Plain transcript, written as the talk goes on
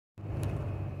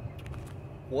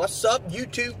What's up,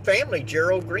 YouTube family?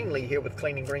 Gerald Greenlee here with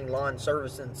Clean and Green Lawn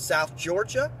Service in South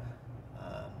Georgia.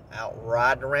 Out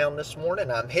riding around this morning.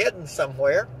 I'm heading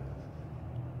somewhere,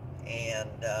 and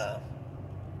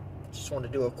just want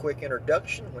to do a quick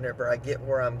introduction. Whenever I get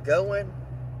where I'm going,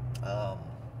 I'll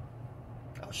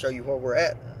show you where we're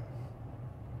at,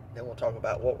 and then we'll talk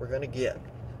about what we're going to get.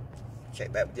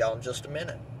 Check back with y'all in just a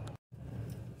minute.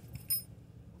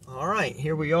 All right,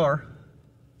 here we are.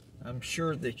 I'm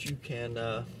sure that you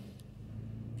can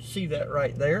see that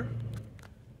right there.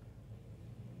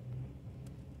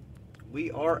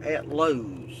 We are at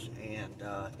Lowe's, and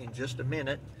in just a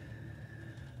minute,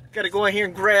 got to go in here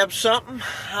and grab something.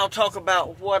 I'll talk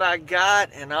about what I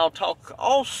got, and I'll talk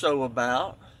also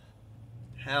about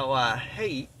how I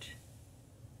hate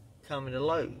coming to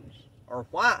Lowe's, or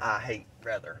why I hate,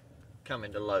 rather,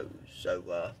 coming to Lowe's.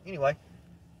 So anyway,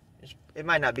 it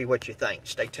might not be what you think.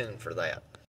 Stay tuned for that.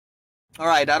 All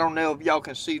right, I don't know if y'all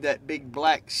can see that big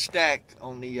black stack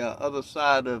on the other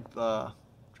side of,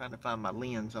 trying to find my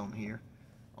lens on here,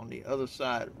 on the other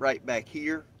side right back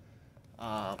here.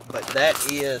 But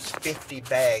that is 50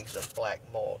 bags of black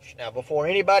mulch. Now, before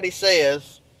anybody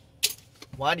says,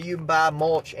 why do you buy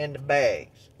mulch in the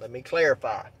bags? Let me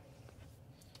clarify.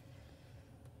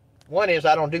 One is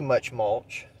I don't do much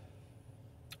mulch.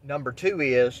 Number two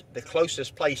is the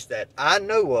closest place that I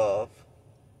know of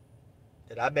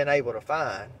that I've been able to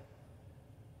find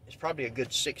is probably a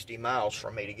good 60 miles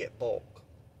for me to get bulk.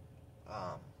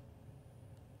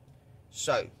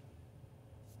 So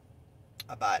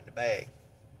I buy it in a bag.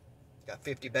 Got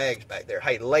 50 bags back there.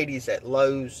 Hey, ladies at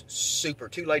Lowe's, super.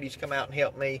 Two ladies come out and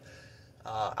help me.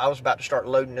 I was about to start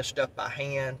loading this stuff by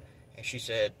hand, and she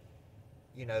said,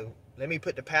 you know, let me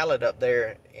put the pallet up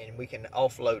there and we can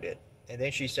offload it. And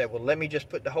then she said, well, let me just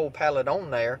put the whole pallet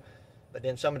on there. But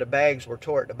then some of the bags were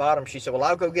tore at the bottom. She said, well,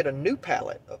 I'll go get a new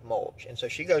pallet of mulch. And so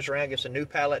she goes around, gets a new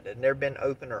pallet that had never been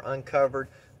opened or uncovered,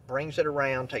 brings it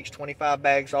around, takes 25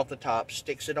 bags off the top,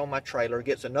 sticks it on my trailer,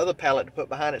 gets another pallet to put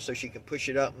behind it so she can push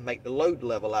it up and make the load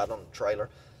level out on the trailer.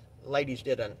 The ladies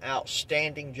did an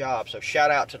outstanding job. So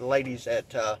shout out to the ladies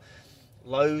at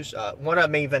Lowe's. One of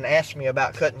them even asked me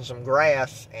about cutting some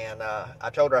grass. And I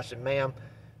told her, I said, ma'am,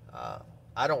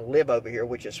 I don't live over here,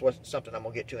 which is something I'm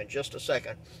going to get to in just a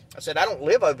second. I said, I don't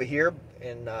live over here.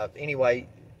 And anyway,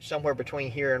 somewhere between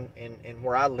here and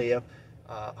where I live,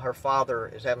 her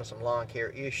father is having some lawn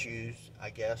care issues, I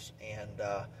guess. And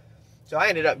so I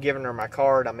ended up giving her my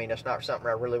card. I mean, it's not something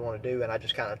I really want to do. And I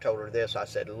just kind of told her this. I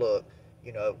said, look,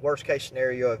 you know, worst case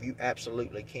scenario, if you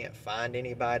absolutely can't find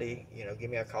anybody, you know, give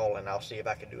me a call and I'll see if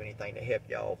I can do anything to help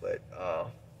y'all. But,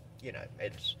 you know,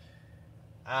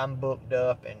 I'm booked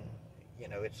up, and you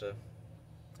know, it's a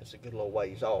good little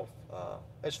ways off.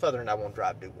 It's further than I want to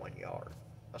drive to one yard,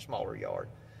 a smaller yard.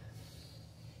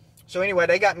 So anyway,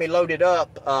 they got me loaded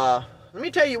up. Let me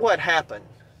tell you what happened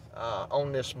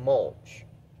on this mulch.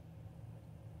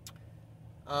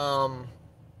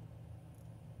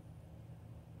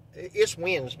 It's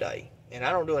Wednesday, and I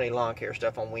don't do any lawn care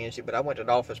stuff on Wednesday, but I went to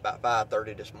the office about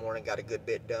 5:30 this morning, got a good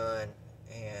bit done,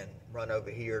 and run over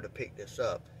here to pick this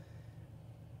up.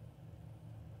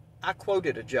 I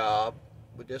quoted a job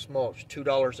with this mulch,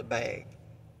 $2 a bag,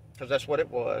 because that's what it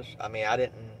was. I mean, I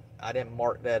didn't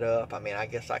mark that up. I mean, I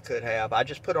guess I could have. I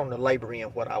just put on the labor in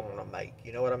what I want to make.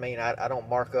 You know what I mean? I don't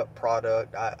mark up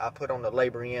product. I put on the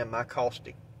labor in my cost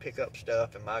to pick up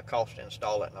stuff and my cost to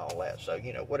install it and all that. So,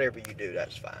 you know, whatever you do,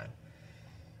 that's fine.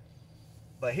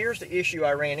 But here's the issue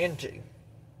I ran into.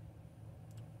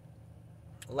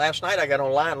 Last night I got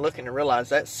online looking and realized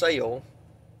that sale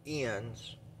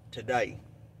ends today.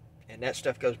 And that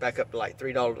stuff goes back up to like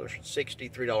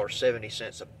 $3.60,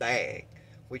 $3.70 a bag,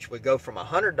 which would go from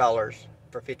 $100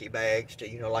 for 50 bags to,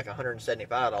 you know, like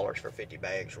 $175 for 50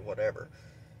 bags or whatever.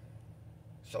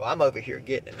 So I'm over here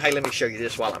getting it. Hey, let me show you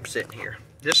this while I'm sitting here.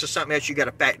 This is something else you got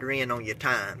to factor in on your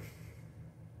time.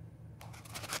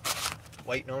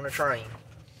 Waiting on a train.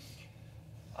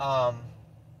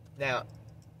 Now,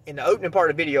 in the opening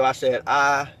part of the video, I said,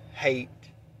 I hate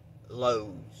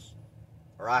Lowe's,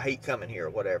 or I hate coming here,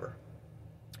 or whatever.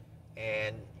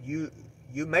 And you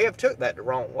may have took that the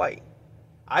wrong way.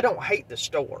 I don't hate the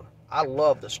store. I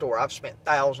love the store. I've spent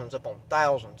thousands upon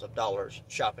thousands of dollars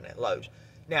shopping at Lowe's.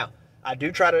 Now, I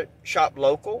do try to shop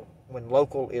local when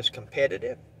local is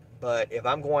competitive. But if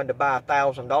I'm going to buy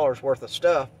 $1,000 worth of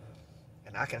stuff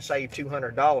and I can save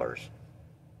 $200,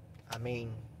 I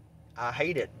mean, I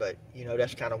hate it. But, you know,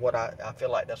 that's kind of what I feel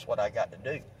like that's what I got to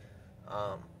do.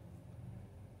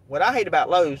 What I hate about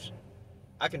Lowe's,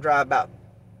 I can drive about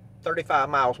 35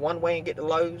 miles one way and get to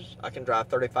Lowe's. I can drive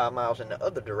 35 miles in the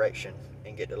other direction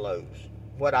and get to Lowe's.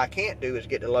 what I can't do is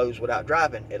get to Lowe's without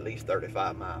driving at least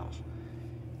 35 miles.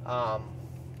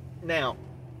 Now,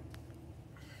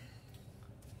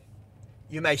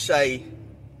 you may say,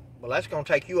 well, that's going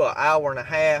to take you an hour and a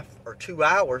half or 2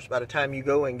 hours by the time you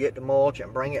go and get the mulch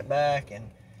and bring it back and,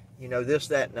 you know, this,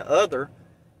 that, and the other.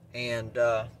 And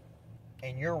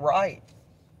you're right.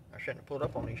 I shouldn't have pulled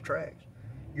up on these tracks.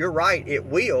 You're right, it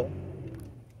will.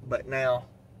 But now,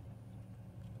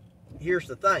 here's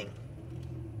the thing.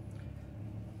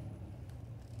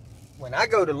 When I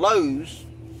go to Lowe's,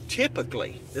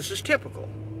 typically, this is typical,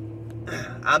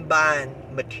 I'm buying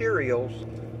materials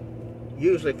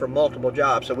usually for multiple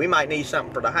jobs. So we might need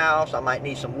something for the house, I might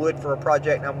need some wood for a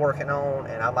project I'm working on,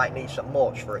 and I might need some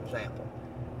mulch, for example.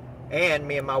 And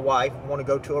me and my wife want to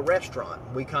go to a restaurant.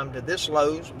 We come to this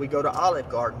Lowe's, we go to Olive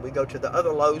Garden, we go to the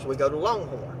other Lowe's, we go to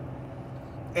Longhorn.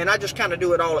 And I just kind of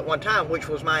do it all at one time, which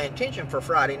was my intention for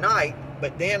Friday night.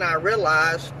 But then I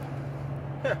realized,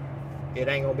 it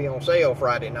ain't going to be on sale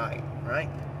Friday night, right?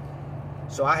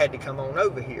 So I had to come on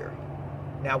over here.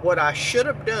 Now, what I should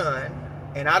have done,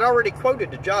 and I'd already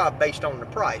quoted the job based on the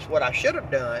price. What I should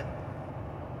have done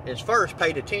is first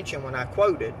paid attention when I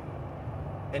quoted.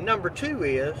 And number two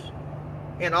is,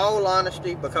 in all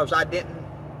honesty, because I didn't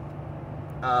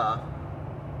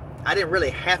really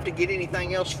have to get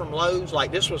anything else from Lowe's.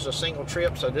 Like, this was a single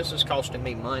trip, so this is costing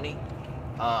me money.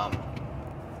 I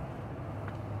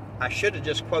should have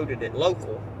just quoted it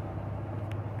local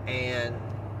and,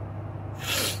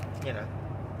 you know,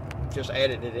 just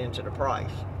added it into the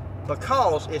price.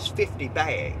 Because it's 50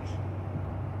 bags.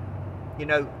 You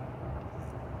know,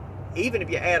 even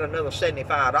if you add another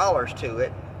 $75 to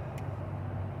it,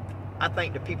 I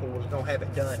think the people was going to have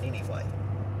it done anyway.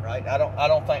 Right? I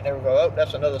don't think they would go, oh,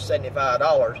 that's another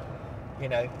 $75, you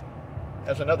know,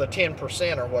 that's another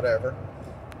 10% or whatever.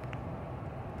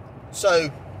 So,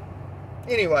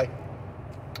 anyway,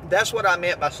 that's what I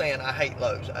meant by saying I hate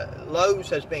Lowe's. Lowe's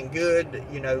has been good.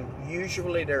 You know,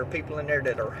 usually there are people in there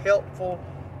that are helpful.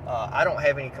 I don't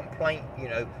have any complaint, you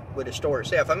know, with the store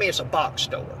itself. I mean, it's a box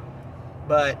store.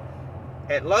 But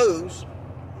at Lowe's,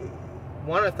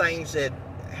 one of the things that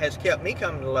has kept me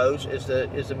coming to Lowe's is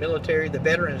the military, the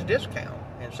veterans discount.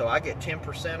 And so I get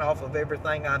 10% off of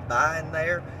everything I buy in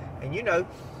there. And you know,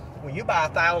 when you buy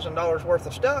 $1,000 worth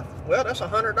of stuff, well, that's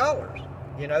 $100.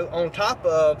 You know, on top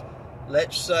of,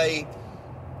 let's say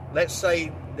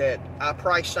that I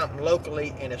price something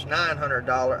locally and it's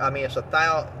 $900. I mean, it's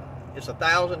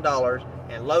 $1,000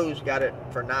 and Lowe's got it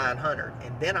for $900,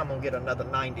 and then I'm gonna get another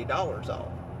 $90 off.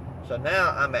 So now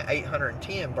I'm at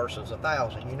 $810 versus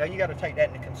 $1,000. You know, you got to take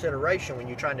that into consideration when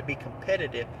you're trying to be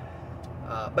competitive.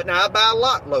 But now I buy a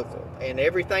lot local, and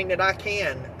everything that I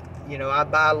can, you know, I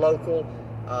buy local,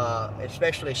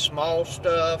 especially small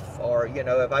stuff, or, you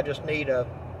know, if I just need if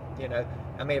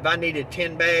I needed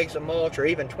 10 bags of mulch or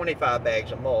even 25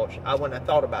 bags of mulch, I wouldn't have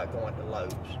thought about going to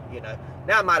Lowe's, you know.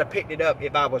 Now I might have picked it up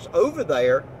if I was over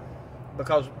there,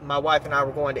 because my wife and I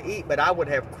were going to eat, but I would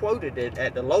have quoted it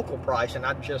at the local price, and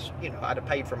I'd just, you know, I'd have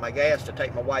paid for my gas to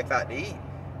take my wife out to eat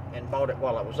and bought it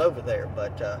while I was over there.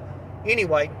 But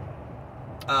anyway,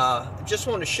 just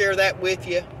wanted to share that with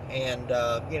you, and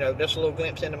you know, just a little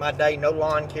glimpse into my day. No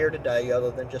lawn care today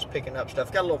other than just picking up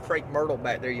stuff. Got a little crepe myrtle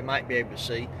back there you might be able to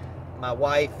see. My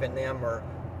wife and them are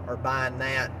buying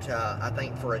that, I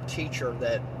think, for a teacher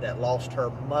that lost her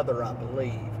mother, I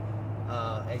believe.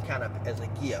 And kind of as a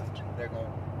gift, they're going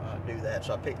to do that.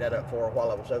 So I picked that up for her while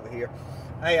I was over here.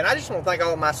 Hey, and I just want to thank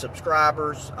all my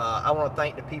subscribers. I want to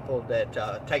thank the people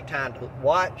that take time to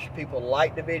watch, people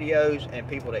like the videos, and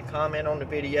people that comment on the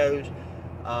videos.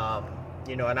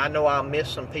 You know, and I know I'll miss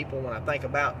some people when I think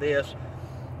about this.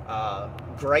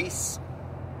 Grace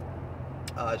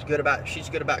she's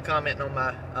good about commenting on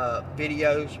my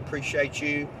videos. Appreciate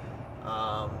you.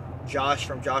 Josh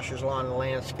from Josh's Lawn and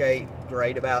Landscape,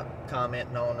 great about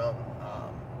commenting on them.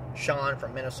 Sean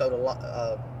from Minnesota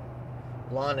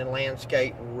Lawn and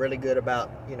Landscape, really good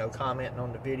about, you know, commenting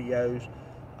on the videos.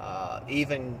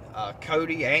 Even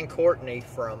Cody and Courtney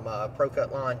from Pro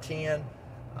Cut Lawn 10,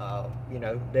 you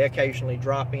know, they occasionally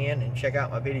drop in and check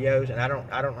out my videos, and I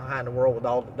don't know how in the world with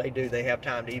all that they do they have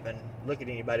time to even look at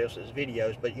anybody else's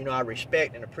videos. But you know, I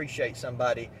respect and appreciate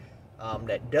somebody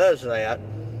that does that.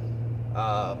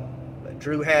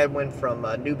 Drew Hadwin from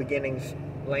New Beginnings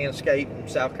Landscape in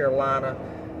South Carolina.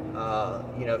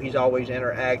 You know, he's always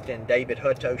interacting. David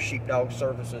Hutto, Sheepdog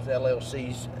Services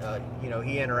LLC's, you know,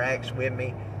 he interacts with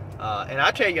me. And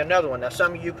I'll tell you another one. Now,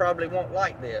 some of you probably won't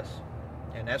like this,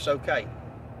 and that's okay,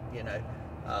 you know,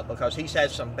 because he's had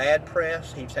some bad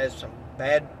press. He's had some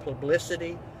bad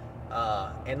publicity.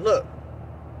 And look,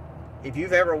 if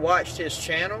you've ever watched his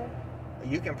channel,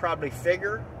 you can probably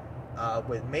figure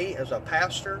with me as a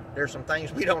pastor, there's some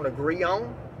things we don't agree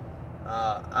on.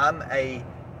 I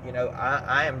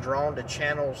am drawn to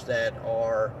channels that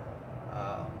are,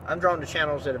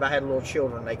 if I had little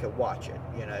children, they could watch it,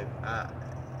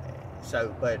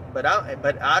 but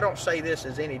I don't say this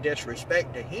as any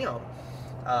disrespect to him.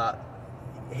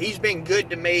 He's been good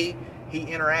to me. He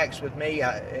interacts with me,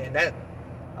 and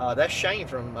that's Shane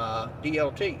from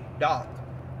DLT, Doc.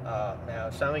 Now,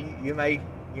 some of you may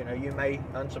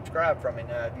unsubscribe from me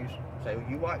now if you say, well,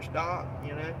 you watch Doc,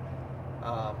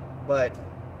 but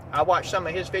I watch some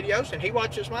of his videos and he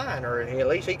watches mine, or at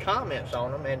least he comments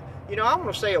on them. And I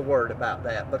want to say a word about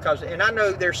that, because I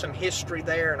know there's some history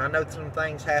there, and I know some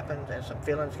things happened and some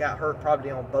feelings got hurt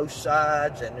probably on both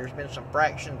sides, and there's been some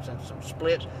fractions and some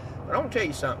splits. But I want to tell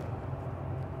you something.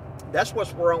 That's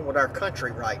what's wrong with our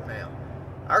country right now.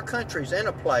 Our country's in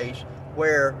a place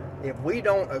where if we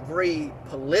don't agree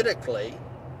politically,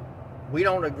 we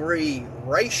don't agree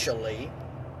racially,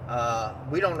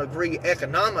 we don't agree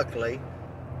economically,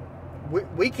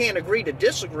 we can't agree to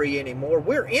disagree anymore.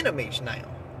 We're enemies now,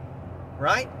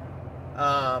 right?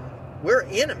 We're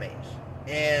enemies.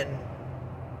 And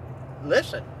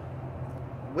listen,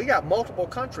 we got multiple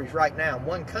countries right now in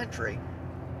one country,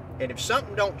 and if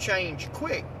something don't change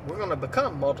quick, we're going to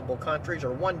become multiple countries,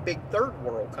 or one big third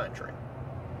world country,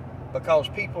 because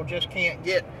people just can't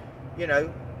get,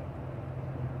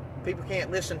 people can't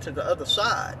listen to the other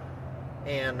side.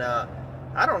 And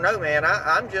I don't know, man.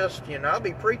 I'm just, I'll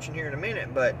be preaching here in a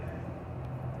minute, but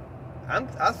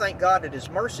I thank God that His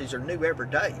mercies are new every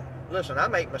day. Listen, I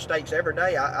make mistakes every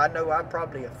day. I know I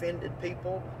probably offended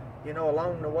people,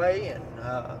 along the way, and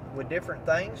with different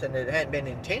things, and it hadn't been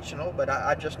intentional, but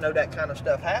I just know that kind of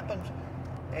stuff happens.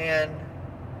 And,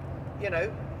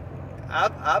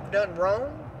 I've done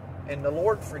wrong, and the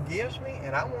Lord forgives me,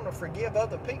 and I want to forgive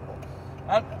other people.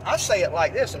 I say it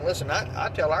like this, and listen, I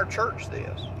tell our church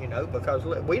this, because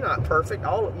we're not perfect.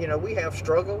 We have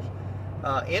struggles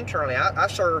internally. I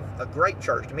serve a great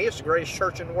church. To me, it's the greatest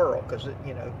church in the world, because,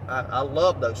 I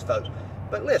love those folks.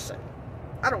 But listen,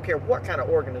 I don't care what kind of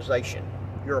organization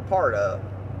you're a part of.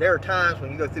 There are times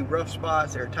when you go through rough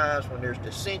spots. There are times when there's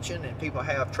dissension and people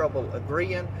have trouble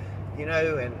agreeing,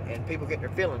 and people get their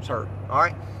feelings hurt, all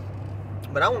right?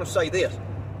 But I want to say this.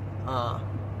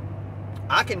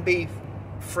 I can be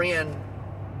friend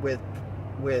with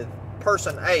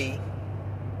person A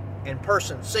and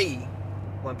person C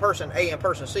when person A and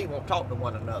person C won't talk to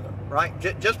one another, right?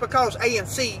 Just because A and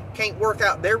C can't work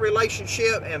out their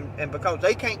relationship, and because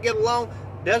they can't get along,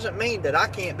 doesn't mean that I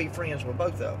can't be friends with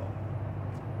both of them.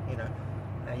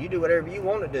 Now you do whatever you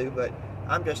want to do, but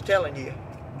I'm just telling you,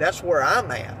 that's where I'm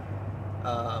at.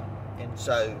 And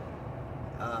so,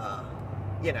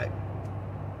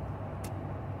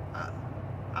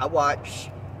 I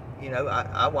watch,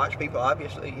 I watch people,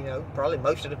 obviously, probably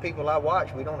most of the people I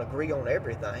watch, we don't agree on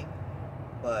everything,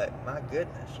 but my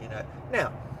goodness,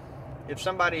 Now, if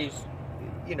somebody's,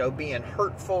 being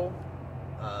hurtful,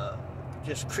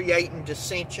 just creating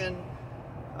dissension,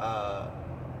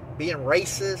 being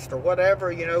racist or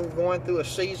whatever, going through a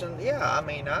season, yeah, I'm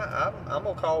going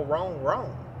to call wrong.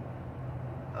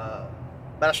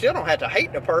 But I still don't have to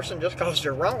hate the person just because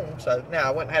they're wrong. So now I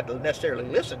wouldn't have to necessarily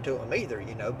listen to them either,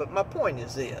 But my point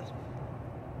is this.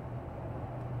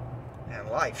 And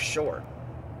life's short.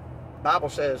 The Bible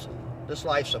says this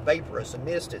life's a vapor. It's a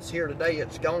mist. It's here today.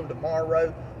 It's gone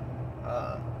tomorrow.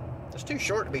 It's too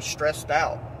short to be stressed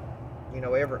out,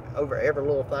 over every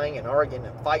little thing and arguing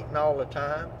and fighting all the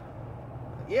time.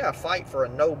 Yeah, fight for a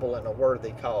noble and a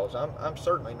worthy cause. I'm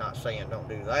certainly not saying don't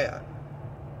do that.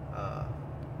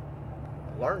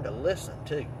 Learn to listen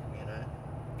too,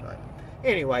 So,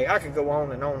 anyway, I could go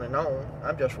on and on and on.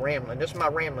 I'm just rambling. This is my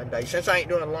rambling day. Since I ain't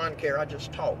doing lawn care, I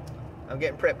just talk. I'm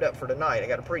getting prepped up for tonight. I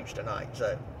got to preach tonight.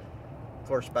 So, of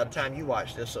course, by the time you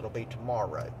watch this, it'll be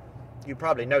tomorrow. You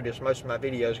probably noticed most of my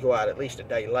videos go out at least a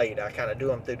day late. I kind of do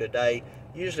them through the day.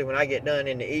 Usually when I get done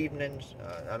in the evenings,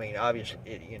 obviously,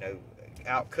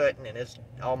 out cutting and it's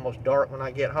almost dark when I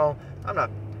get home, I'm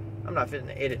not fitting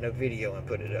to edit no video and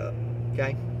put it up,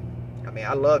 okay?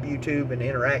 I love YouTube and the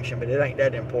interaction, but it ain't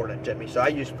that important to me. So I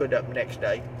usually put it up the next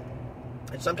day.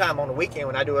 And sometime on the weekend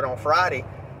when I do it on Friday,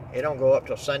 it don't go up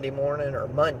till Sunday morning or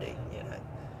Monday,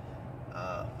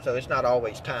 So it's not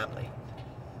always timely.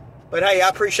 But hey, I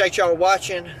appreciate y'all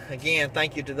watching. Again,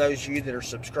 thank you to those of you that are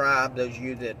subscribed, those of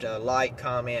you that like,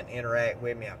 comment, interact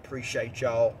with me. I appreciate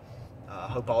y'all. I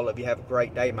hope all of you have a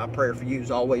great day. My prayer for you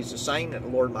is always the same, that the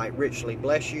Lord might richly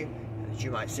bless you, and that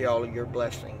you might see all of your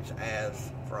blessings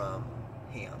as from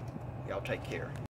Him. Y'all take care.